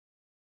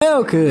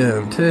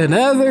Welcome to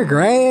another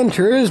Gran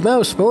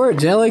Turismo Sport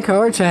Jelly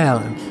Car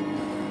Challenge.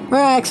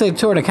 Well, actually,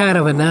 sort of kind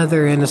of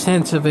another in the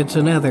sense of it's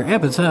another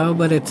episode,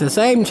 but it's the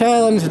same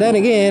challenge done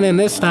again, and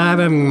this time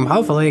I'm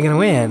hopefully going to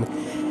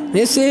win.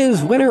 This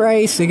is win a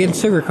race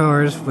against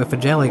Supercars with a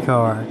jelly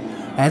car.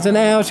 As of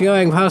now, it's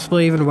going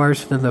possibly even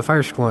worse than the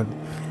first one.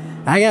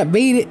 I got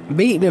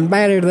beaten and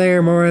battered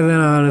there more than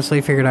I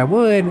honestly figured I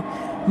would,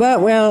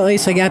 but well, at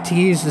least I got to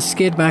use the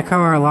skid my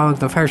car along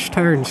the first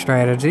turn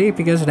strategy,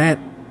 because that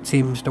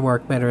seems to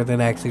work better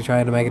than actually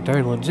trying to make a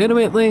turn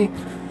legitimately.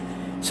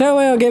 So,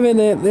 well, given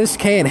that this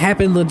can't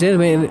happen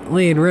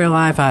legitimately in real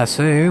life, I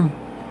assume,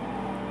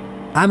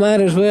 I might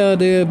as well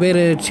do a bit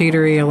of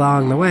cheatery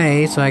along the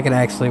way so I can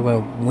actually,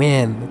 well,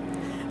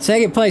 win.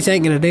 Second place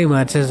ain't gonna do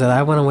much, is it?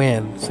 I want to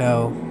win.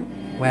 So,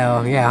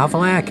 well, yeah,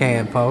 hopefully I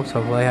can, folks.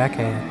 Hopefully I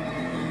can.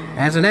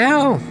 As of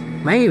now,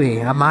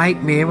 maybe I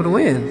might be able to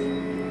win.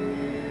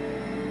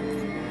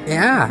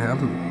 Yeah,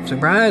 I'm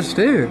surprised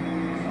too.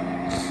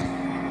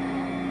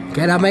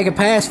 Can I make a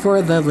pass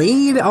for the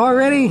lead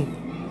already?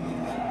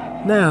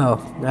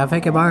 No, I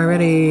think I'm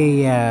already,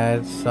 yeah,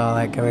 I saw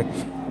that coming.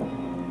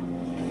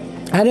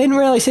 I didn't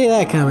really see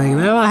that coming.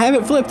 No, I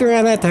haven't flipped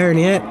around that turn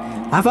yet.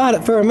 I thought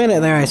it for a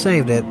minute there, I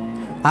saved it.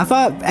 I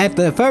thought at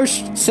the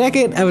first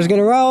second I was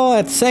going to roll,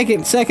 at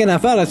the second I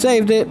thought I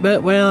saved it,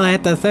 but well,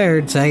 at the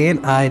third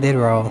second I did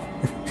roll.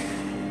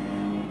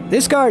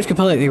 This car is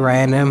completely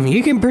random.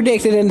 You can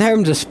predict it in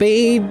terms of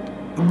speed,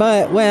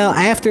 but, well,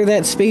 after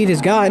that speed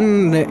is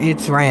gotten,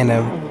 it's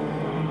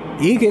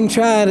random. You can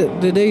try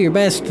to do your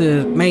best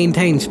to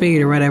maintain speed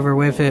or whatever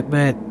with it,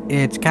 but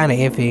it's kind of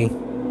iffy.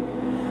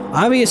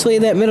 Obviously,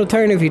 that middle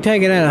turn, if you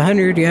take it at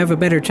 100, you have a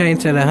better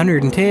chance at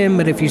 110,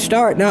 but if you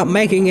start not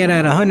making it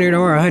at 100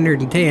 or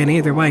 110,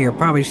 either way, you're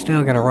probably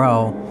still going to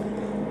roll.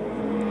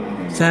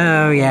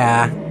 So,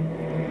 yeah.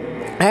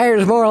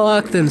 There's more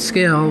luck than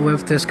skill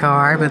with this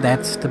car, but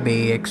that's to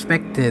be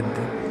expected.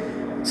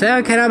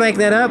 So, can I make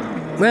that up?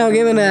 Well,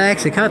 given that I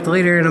actually caught the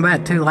leader in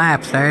about 2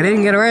 laps there, I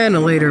didn't get around the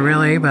leader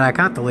really, but I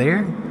caught the leader.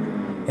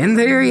 In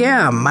theory,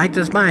 yeah, might be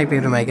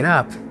able to make it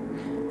up.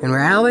 In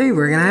reality,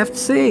 we're gonna have to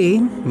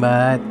see,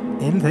 but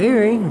in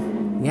theory,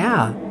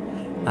 yeah.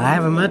 I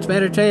have a much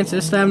better chance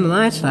this time than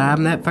last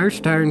time. That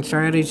first turn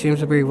strategy seems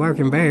to be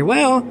working very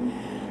well.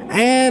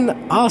 And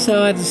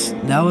also, I just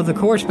know the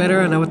course better.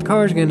 I know what the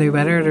car's gonna do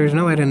better. There's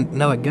no way to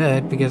know it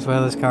good, because,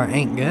 well, this car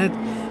ain't good.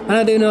 But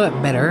I do know it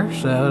better,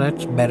 so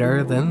that's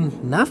better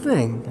than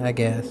nothing, I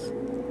guess.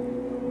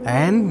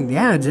 And,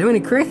 yeah,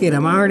 Jiminy Cricket,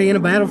 I'm already in a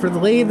battle for the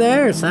lead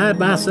there, side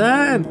by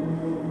side.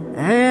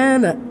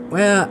 And,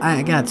 well,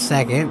 I got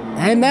second,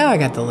 and now I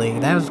got the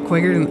lead. That was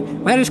quicker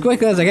than, not as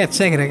quick as I got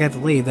second, I got the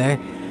lead there.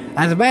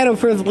 I was a battle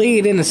for the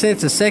lead in the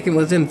sense the second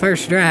was in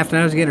first draft, and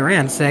I was getting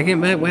around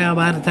second, but, well,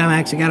 by the time I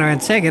actually got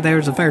around second, there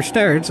was the first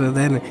turn, so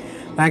then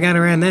I got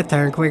around that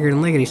turn quicker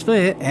than lickety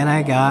split, and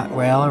I got,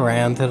 well,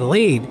 around to the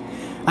lead.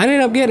 I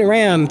ended up getting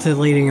around to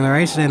leading in the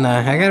race, didn't I?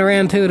 I got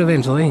around to it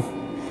eventually.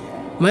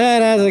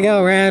 But as I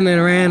go around and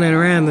around and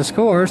around this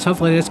course,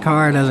 hopefully this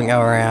car doesn't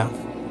go around.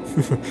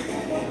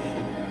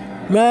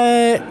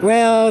 But,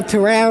 well, to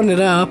round it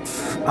up,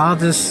 I'll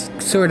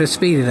just sort of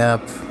speed it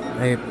up.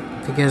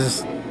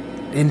 Because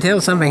until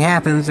something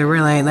happens, there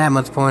really ain't that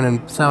much point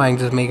in showing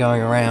just me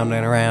going around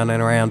and around and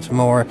around some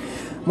more.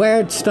 Where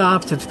it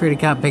stops, it's pretty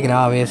big and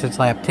obvious. It's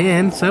lap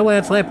 10. So, well,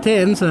 it's lap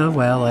 10, so,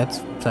 well,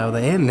 let's show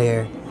the end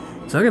here.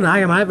 It's looking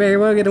like I might very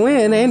well get a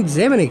win, and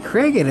Jiminy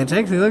Cricket, it's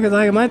actually looking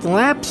like I might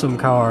lap some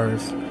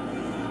cars.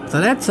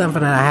 So that's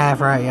something and a half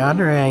right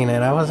yonder, ain't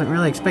it? I wasn't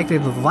really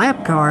expecting to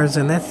lap cars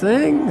in this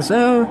thing,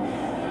 so,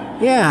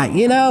 yeah,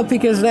 you know,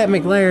 because that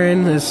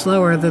McLaren is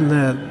slower than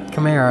the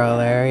Camaro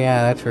there,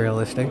 yeah, that's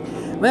realistic.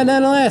 But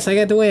nonetheless, I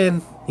got to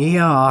win.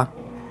 Yeehaw.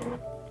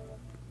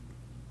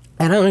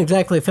 I don't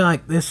exactly feel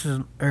like this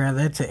is, or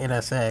that's an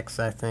NSX,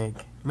 I think.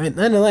 But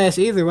nonetheless,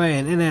 either way,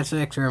 an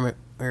NSX or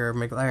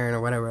McLaren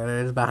or whatever it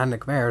is behind the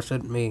Camaro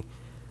shouldn't be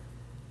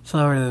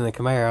slower than the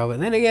Camaro. But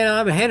then again,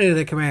 I'm ahead of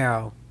the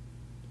Camaro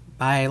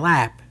by a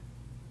lap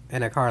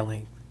and a car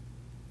length.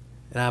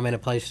 And I'm in a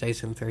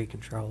PlayStation 3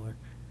 controller.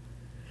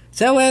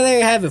 So, well, there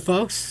you have it,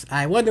 folks.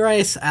 I won the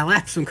race, I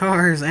lapped some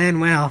cars,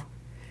 and, well,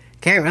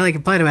 can't really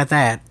complain about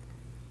that.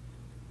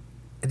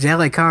 A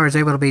jelly car is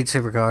able to beat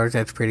Supercars.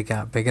 That's pretty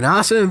big and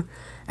awesome.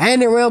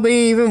 And there will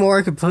be even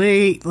more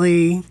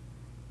completely,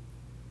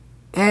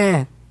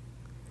 depending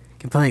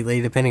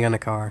on the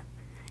car.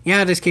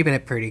 Yeah, just keeping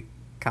it pretty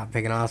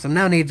big and awesome.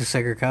 No need to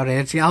sugarcoat it.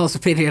 It's y'all's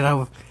opinion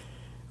of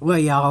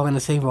what y'all want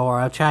to see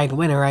more of, trying to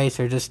win a race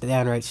or just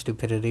downright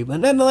stupidity. But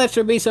nonetheless,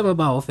 there'll be some of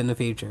both in the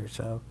future.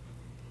 So,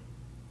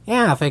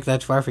 yeah, I think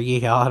that's fair for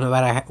y'all, no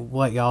matter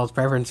what y'all's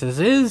preferences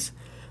is.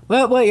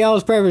 Well, what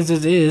y'all's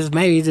preferences is,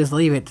 maybe just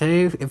leave it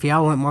too. If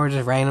y'all want more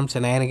just random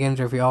shenanigans,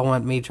 or if y'all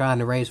want me trying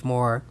to race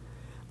more,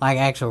 like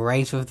actual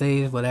race with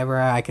these, whatever,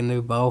 I can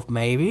do both,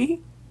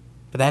 maybe.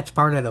 But that's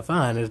part of the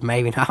fun, is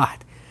maybe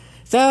not.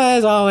 So,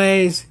 as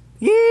always,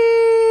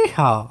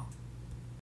 yeehaw.